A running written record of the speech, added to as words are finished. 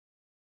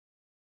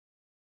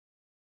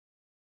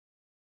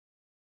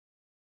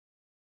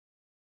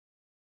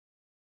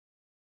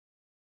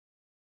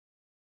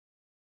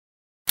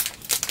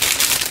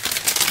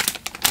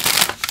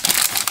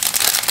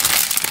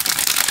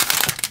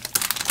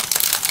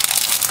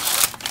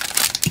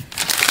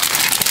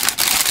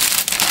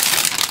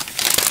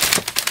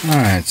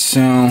Alright,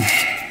 so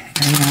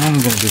I'm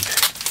going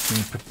to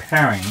be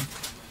preparing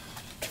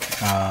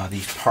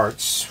these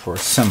parts for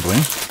assembly.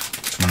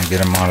 I'm going to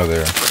get them out of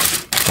their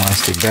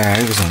plastic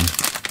bags and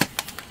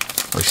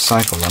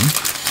recycle them.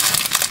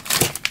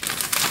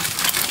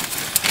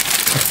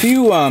 A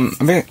few,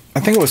 I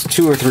think it was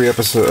 2 or 3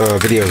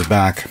 videos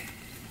back,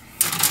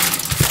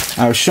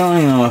 I was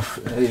showing off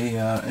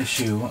a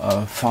issue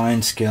of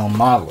fine scale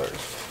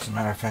modelers. As a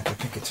matter of fact, I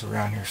think it's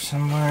around here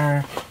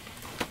somewhere.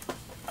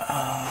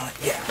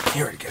 Yeah,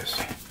 here it goes.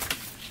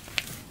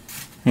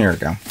 Here we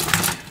go.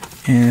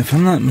 And if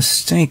I'm not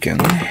mistaken...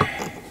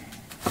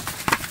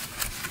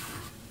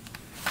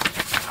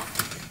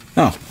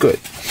 Oh, good.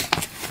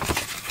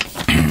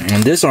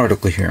 In this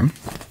article here,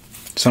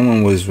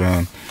 someone was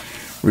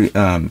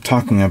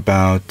talking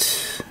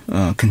about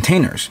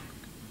containers.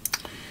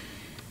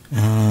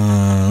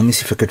 Let me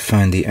see if I could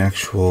find the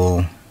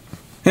actual...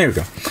 There we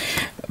go.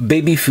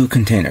 Baby food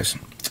containers.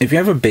 If you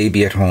have a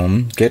baby at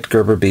home, get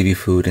Gerber baby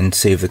food and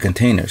save the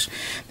containers.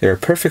 They are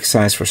perfect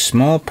size for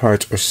small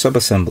parts or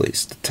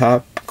sub-assemblies. The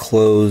top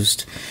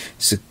closed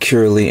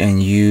securely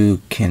and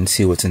you can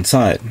see what's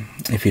inside.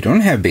 If you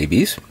don't have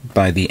babies,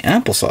 buy the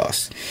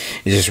applesauce.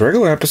 It's just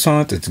regular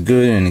applesauce. It's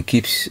good and it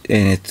keeps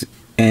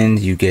and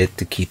you get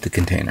to keep the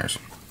containers.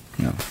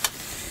 No,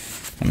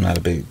 I'm not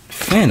a big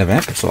fan of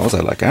applesauce.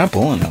 I like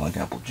apple and I like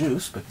apple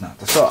juice, but not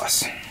the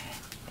sauce.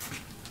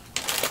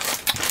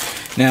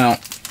 Now,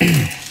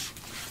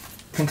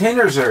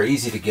 containers are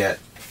easy to get,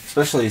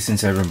 especially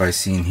since everybody's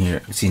seen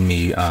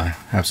me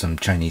have some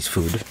Chinese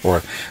food,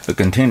 or the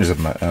containers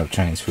of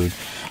Chinese food.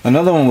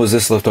 Another one was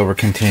this leftover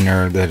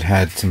container that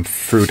had some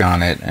fruit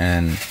on it,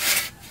 and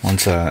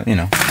once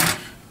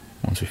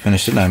we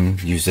finished it, I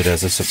used it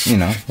as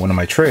one of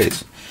my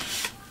trays.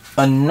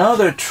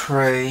 Another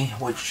tray,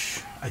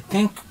 which I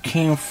think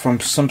came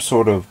from some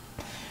sort of,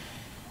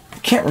 I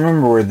can't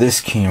remember where this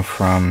came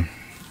from,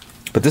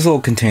 but this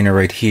little container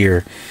right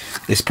here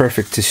is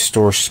perfect to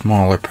store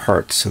smaller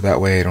parts, so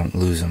that way I don't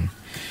lose them.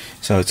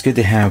 So it's good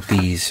to have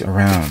these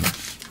around.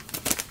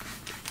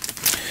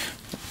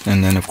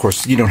 And then of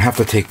course you don't have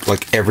to take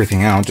like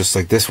everything out, just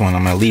like this one.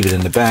 I'm going to leave it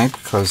in the bag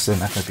because they're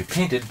not going to be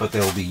painted, but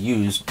they'll be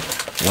used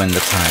when the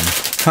time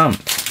comes.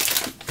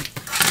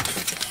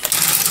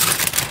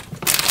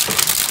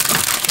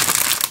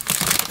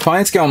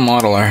 Fine Scale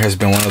Modeler has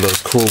been one of those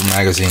cool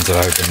magazines that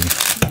I've been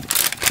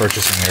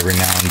purchasing every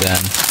now and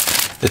then.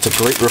 It's a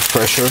great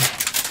refresher.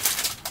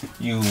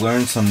 You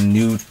learn some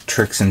new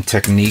tricks and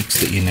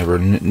techniques that you never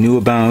knew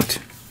about.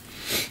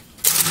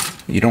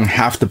 You don't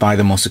have to buy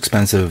the most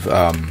expensive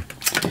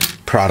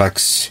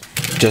products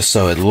just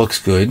so it looks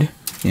good.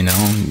 You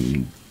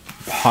know,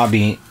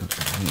 hobby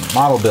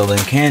model building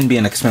can be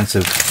an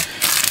expensive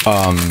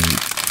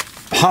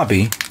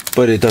hobby,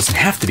 but it doesn't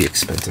have to be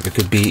expensive. It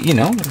could be, you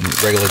know,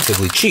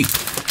 relatively cheap,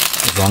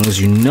 as long as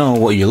you know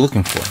what you're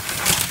looking for.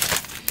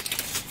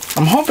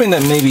 I'm hoping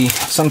that maybe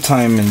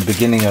sometime in the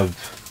beginning of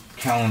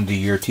calendar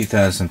year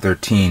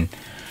 2013,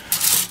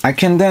 I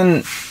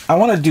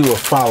want to do a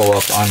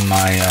follow-up on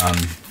my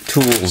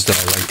tools that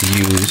I like to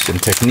use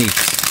and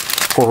techniques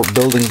for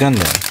building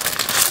Gundam.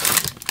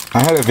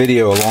 I had a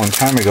video a long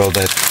time ago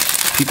that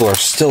people are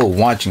still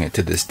watching it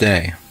to this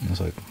day. I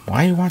was like,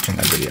 why are you watching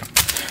that video?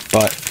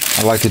 But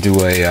I'd like to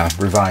do a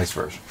revised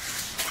version.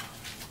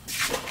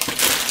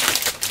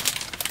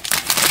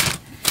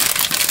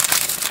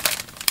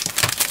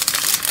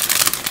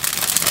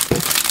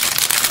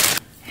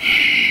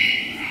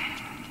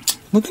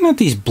 Looking at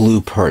these blue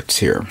parts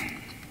here,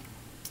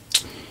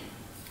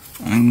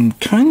 I'm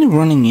kind of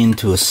running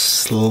into a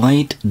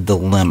slight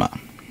dilemma.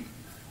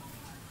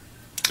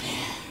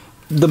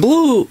 The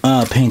blue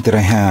paint that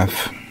I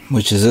have,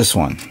 which is this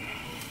one,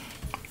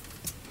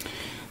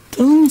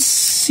 doesn't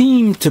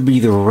seem to be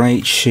the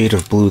right shade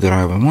of blue that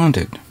I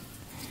wanted.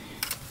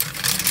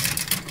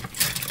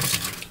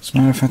 As a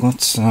matter of fact,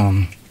 let's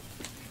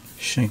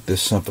shake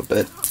this up a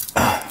bit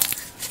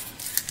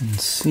and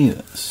see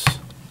this.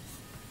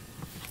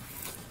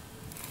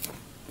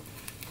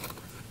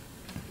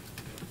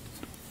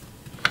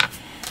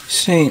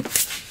 See,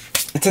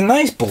 it's a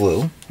nice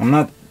blue. I'm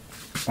not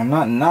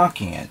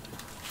knocking it.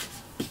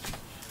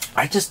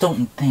 I just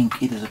don't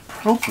think it is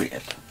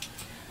appropriate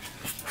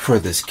for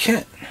this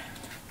kit.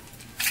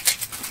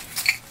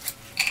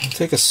 I'll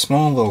take a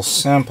small little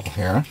sample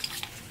here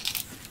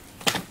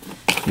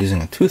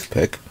using a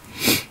toothpick.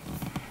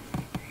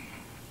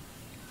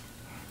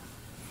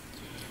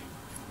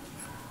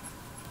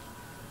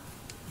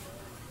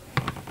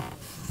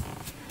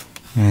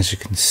 And as you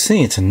can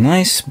see, it's a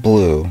nice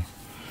blue,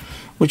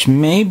 which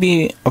may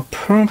be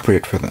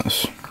appropriate for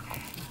this.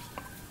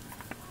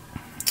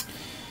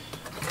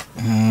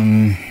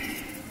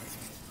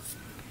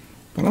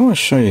 But I want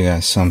to show you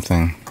guys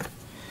something.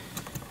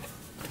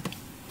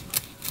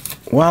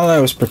 While I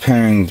was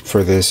preparing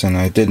for this, and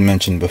I did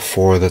mention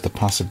before that the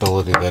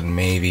possibility that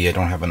maybe I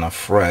don't have enough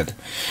thread,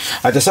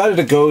 I decided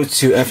to go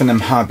to F&M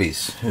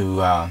Hobbies,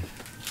 who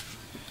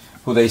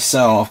they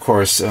sell, of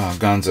course,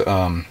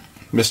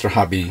 Mr.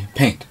 Hobby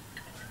paint.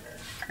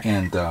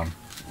 And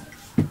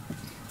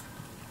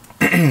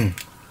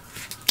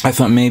I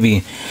thought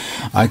maybe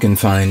I can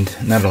find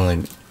not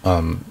only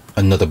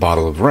another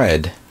bottle of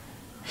red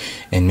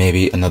and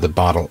maybe another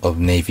bottle of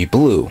navy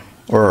blue,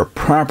 or a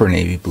proper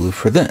navy blue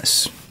for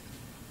this.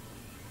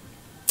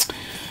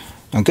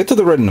 I'll get to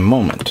the red in a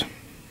moment.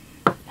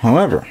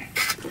 However,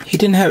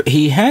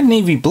 he had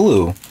navy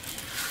blue.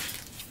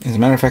 As a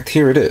matter of fact,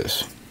 here it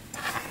is.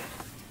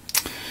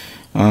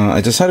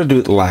 I decided to do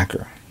it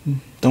lacquer.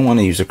 Don't want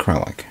to use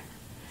acrylic.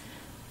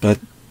 But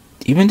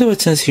even though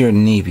it says here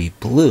navy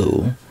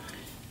blue,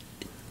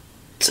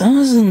 it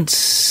doesn't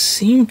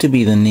seem to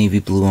be the navy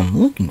blue I'm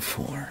looking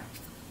for.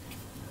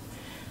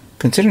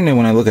 Considering that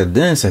when I look at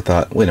this, I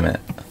thought, wait a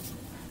minute,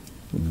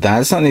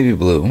 that's not navy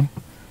blue,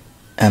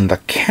 and the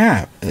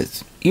cap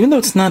is, even though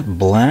it's not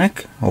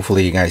black,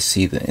 hopefully you guys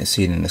see it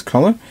in this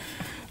color.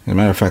 As a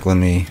matter of fact, let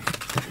me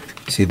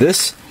see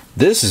this.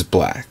 This is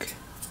black,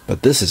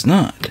 but this is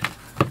not.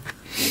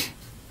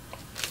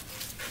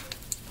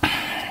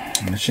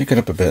 I'm going to shake it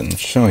up a bit and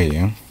show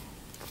you.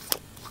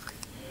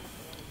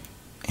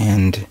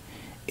 And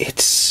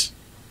it's,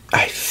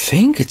 I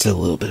think it's a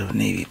little bit of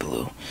navy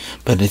blue,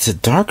 but it's a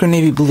darker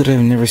navy blue that I've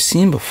never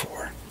seen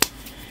before.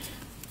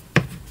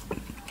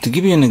 To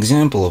give you an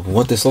example of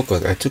what this looked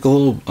like, I took a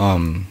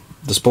little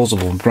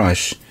disposable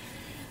brush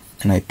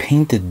and I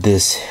painted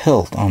this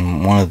hilt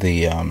on one of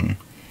the on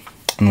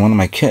one of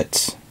my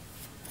kits,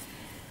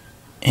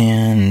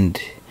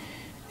 and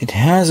it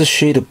has a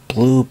shade of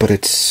blue, but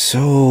it's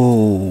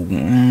so,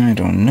 I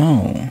don't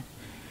know,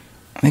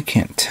 I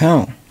can't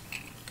tell.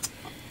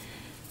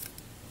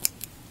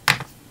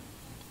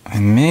 I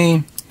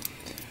may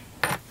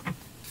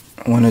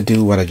want to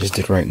do what I just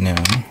did right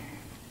now.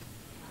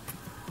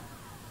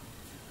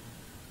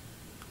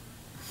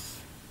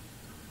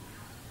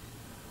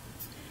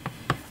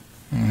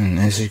 And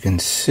as you can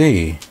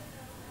see,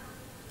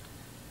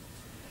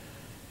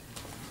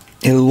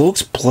 it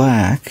looks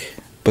black,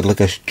 but like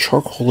a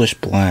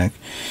charcoalish black.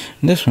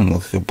 And this one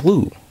looks like a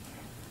blue.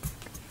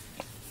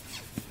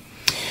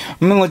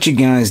 I'm going to let you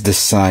guys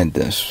decide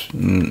this.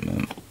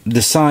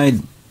 Decide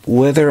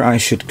whether I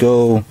should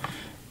go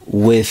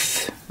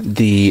with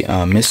the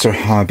Mr.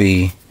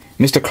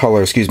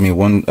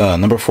 Color,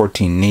 number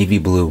 14 navy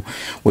blue,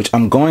 which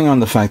I'm going on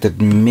the fact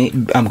that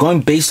I'm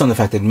going based on the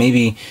fact that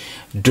maybe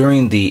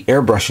during the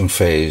airbrushing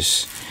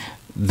phase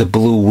the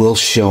blue will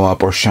show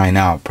up or shine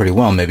out pretty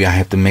well. Maybe I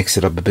have to mix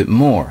it up a bit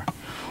more.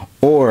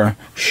 Or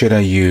should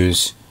I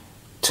use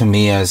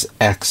Tamiya's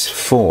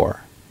X4?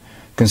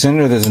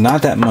 Considering there's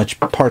not that much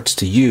parts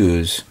to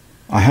use,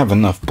 I have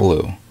enough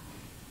blue.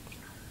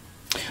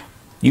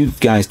 You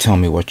guys tell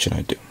me, what should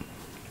I do?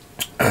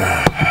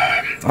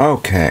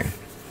 Okay.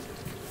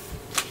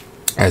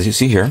 As you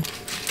see here,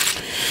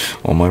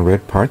 all my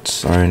red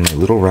parts are in a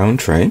little round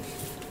tray.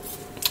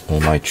 All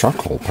my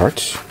charcoal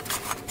parts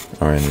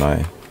are in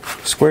my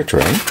square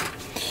tray.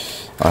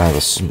 I have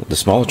the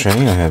smaller tray.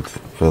 I have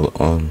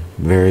a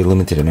very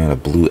limited amount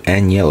of blue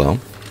and yellow.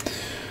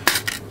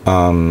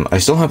 I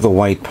still have the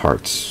white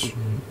parts.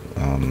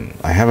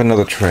 I have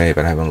another tray,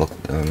 but I haven't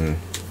looked.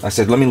 I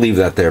said, let me leave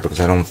that there because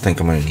I don't think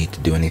I'm going to need to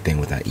do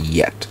anything with that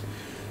yet.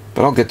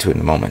 But I'll get to it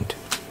in a moment.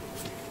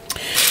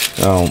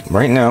 So,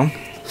 right now,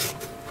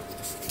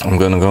 I'm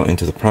going to go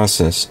into the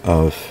process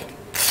of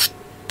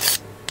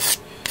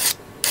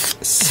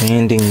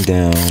sanding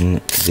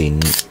down the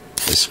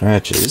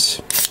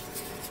scratches.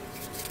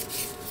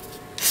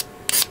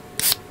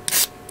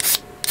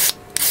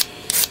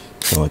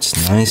 So it's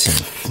nice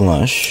and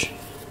flush.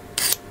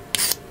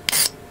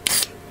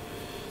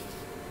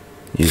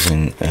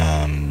 Using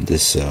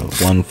this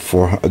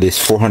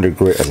 400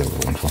 grit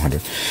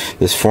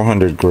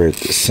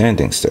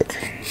sanding stick,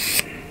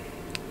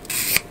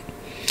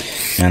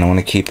 and I want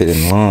to keep it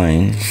in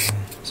line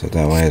so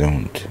that way I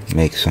don't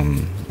make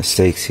some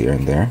mistakes here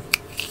and there.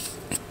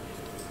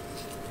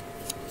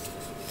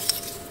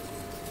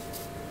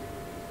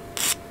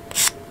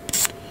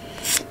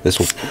 This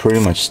will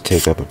pretty much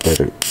take up a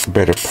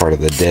better part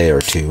of the day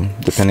or two,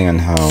 depending on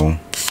how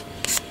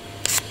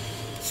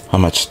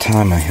much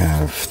time I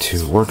have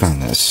to work on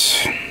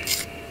this.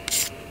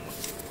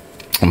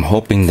 I'm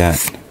hoping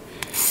that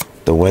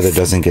the weather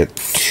doesn't get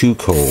too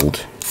cold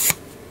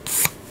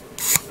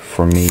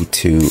for me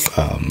to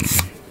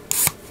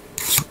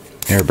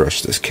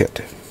airbrush this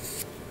kit.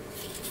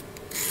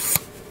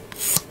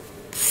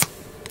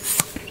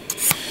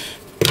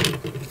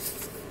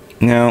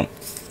 Now,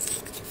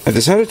 I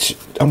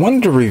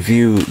wanted to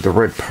review the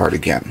red part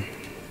again.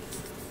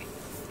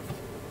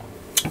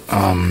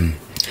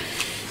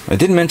 I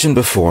did mention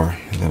before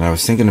that I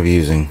was thinking of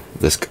using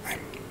this guy.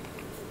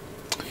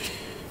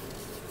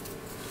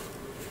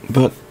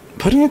 But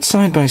putting it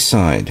side by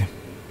side,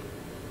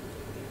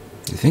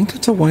 do you think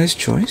that's a wise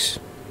choice?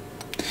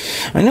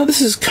 I know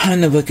this is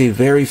kind of like a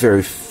very,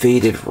 very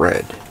faded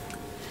red.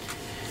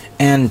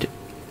 And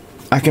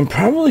I can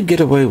probably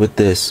get away with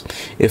this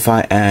if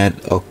I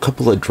add a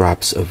couple of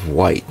drops of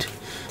white.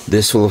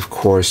 This will, of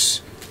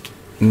course,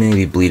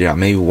 maybe bleed out.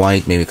 Maybe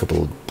white, maybe a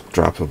couple of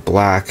drops of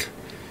black.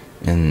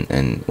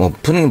 And well,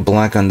 putting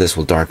black on this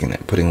will darken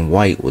it. Putting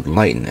white would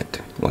lighten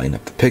it, lighten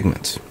up the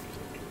pigments.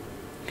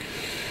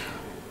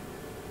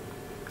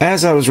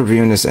 As I was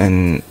reviewing this,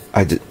 and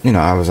I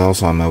was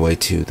also on my way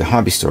to the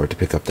hobby store to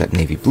pick up that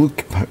navy blue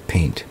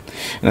paint,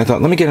 and I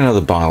thought, let me get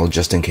another bottle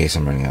just in case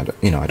I'm running out of,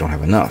 I don't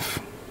have enough.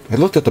 I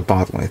looked at the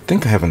bottle, and I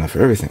think I have enough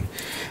for everything.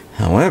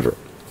 However,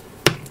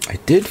 I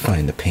did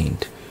find a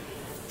paint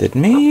that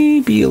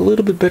may be a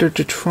little bit better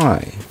to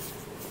try.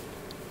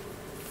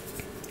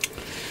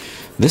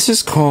 This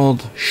is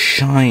called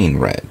Shine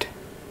Red.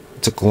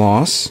 It's a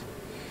gloss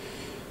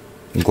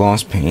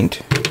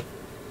paint,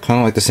 kind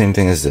of like the same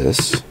thing as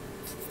this.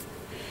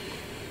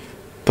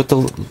 But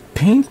the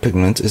paint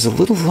pigment is a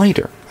little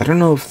lighter. I don't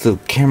know if the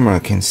camera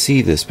can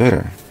see this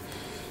better.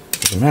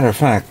 As a matter of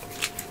fact,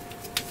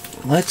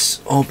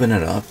 let's open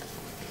it up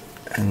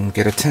and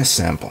get a test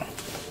sample.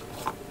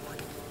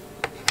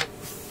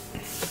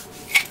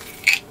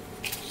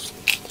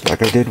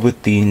 Like I did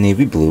with the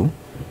navy blue.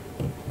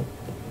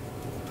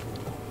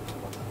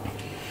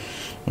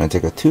 I'm going to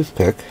take a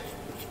toothpick.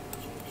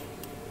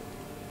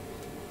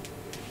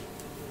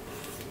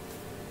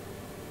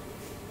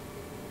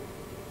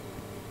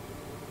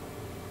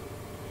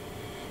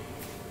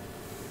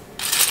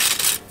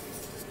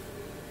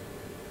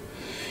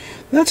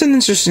 That's an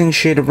interesting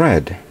shade of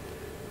red.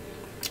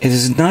 It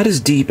is not as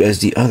deep as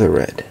the other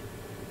red.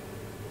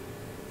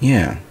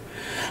 Yeah.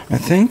 I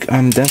think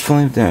I'm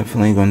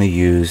definitely going to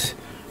use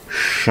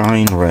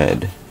Shine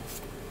Red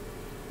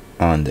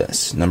on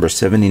this. Number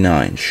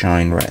 79,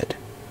 Shine Red.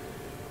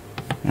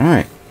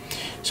 Alright.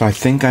 So I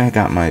think I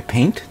got my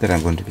paint that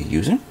I'm going to be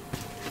using.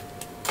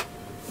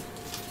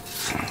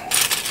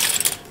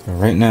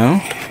 Right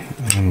now,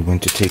 I'm going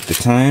to take the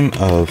time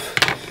of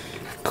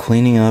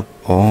cleaning up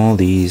all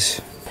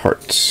these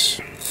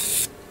parts.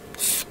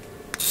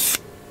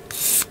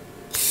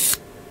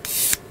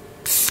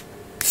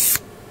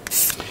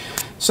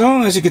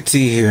 So as you can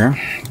see here,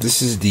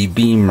 this is the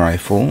beam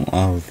rifle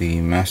of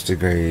the Master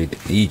Grade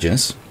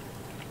Aegis,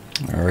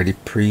 already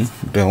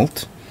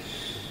pre-built.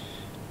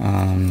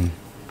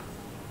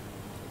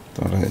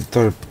 Thought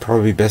it'd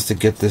probably be best to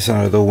get this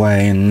out of the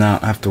way and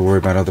not have to worry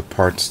about other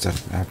parts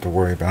that I have to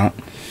worry about.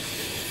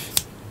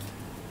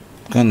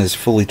 Gun is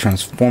fully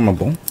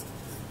transformable,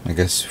 I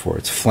guess, for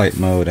its flight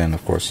mode and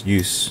of course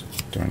use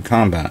during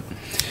combat.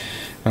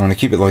 I want to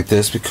keep it like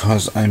this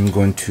because I'm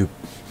going to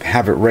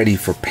have it ready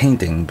for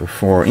painting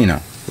before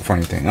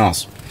anything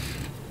else.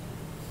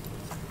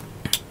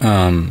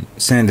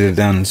 Sanded it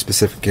down in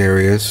specific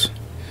areas.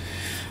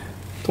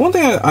 The one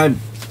thing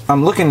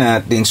I'm looking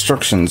at the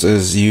instructions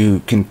is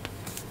you can,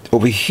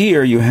 over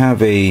here you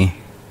have a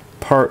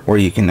part where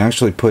you can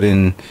actually put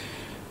in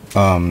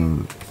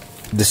the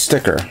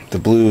sticker, the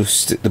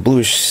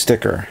bluish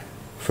sticker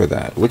for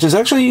that, which is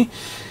actually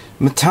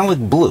metallic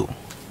blue.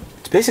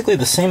 It's basically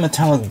the same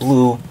metallic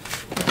blue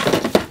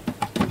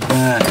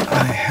that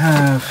I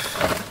have.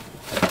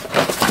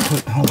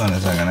 Hold on a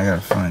second, I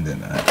gotta find it.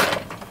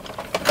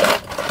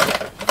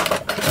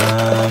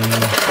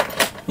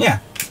 Yeah,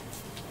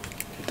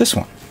 this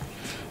one,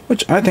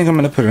 which I think I'm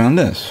gonna put it on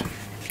this.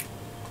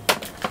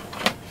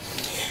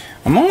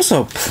 I'm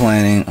also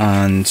planning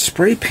on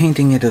spray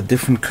painting it a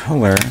different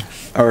color,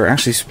 or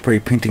actually spray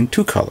painting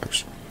two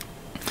colors.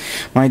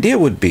 My idea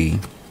would be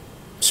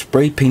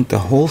spray paint the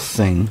whole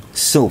thing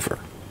silver.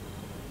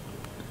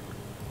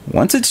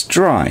 Once it's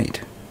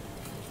dried,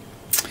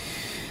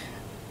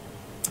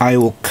 I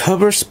will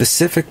cover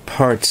specific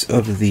parts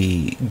of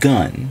the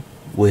gun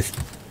with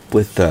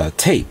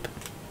tape.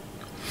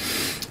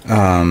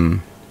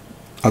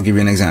 I'll give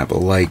you an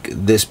example. Like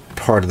this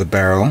part of the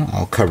barrel,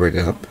 I'll cover it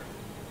up.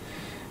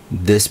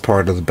 This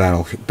part of the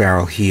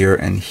barrel here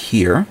and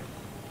here.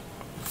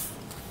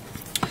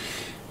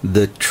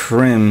 The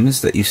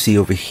trims that you see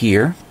over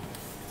here.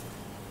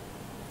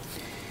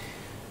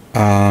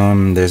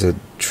 There's a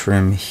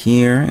trim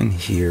here and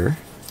here.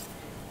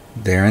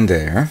 There and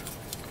there.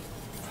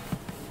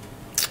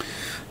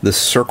 The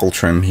circle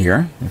trim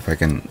here, if I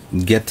can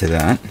get to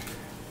that.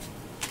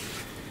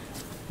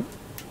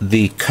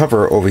 The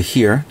cover over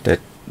here that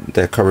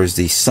covers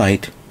the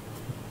sight,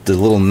 the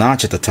little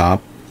notch at the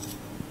top,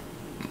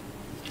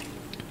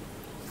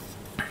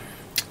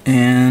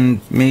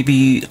 and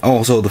maybe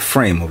also the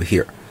frame over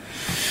here.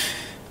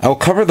 I'll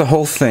cover the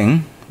whole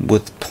thing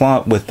with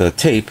the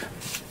tape,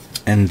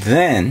 and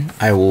then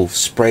I will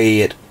spray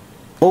it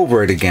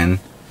over it again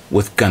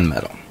with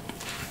gunmetal.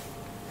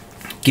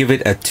 Give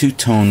it a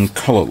two-tone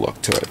color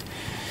look to it.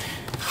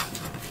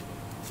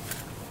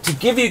 To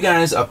give you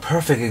guys a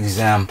perfect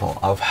example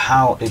of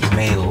how it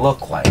may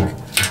look like,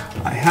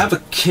 I have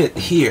a kit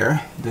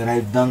here that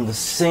I've done the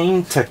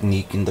same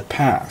technique in the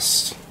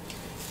past.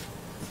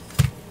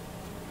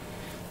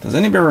 Does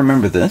anybody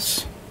remember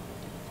this?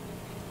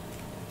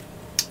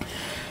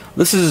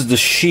 This is the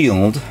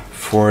shield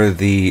for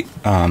the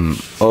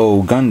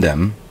O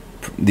Gundam,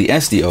 the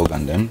SDO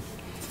Gundam.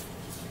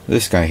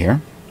 This guy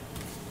here.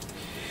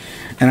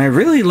 And I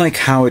really like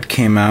how it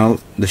came out,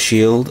 the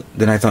shield,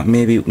 that I thought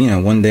maybe,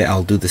 one day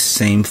I'll do the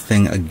same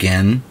thing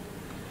again.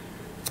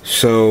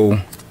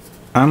 So,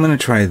 I'm going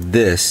to try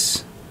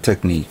this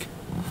technique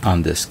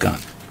on this gun.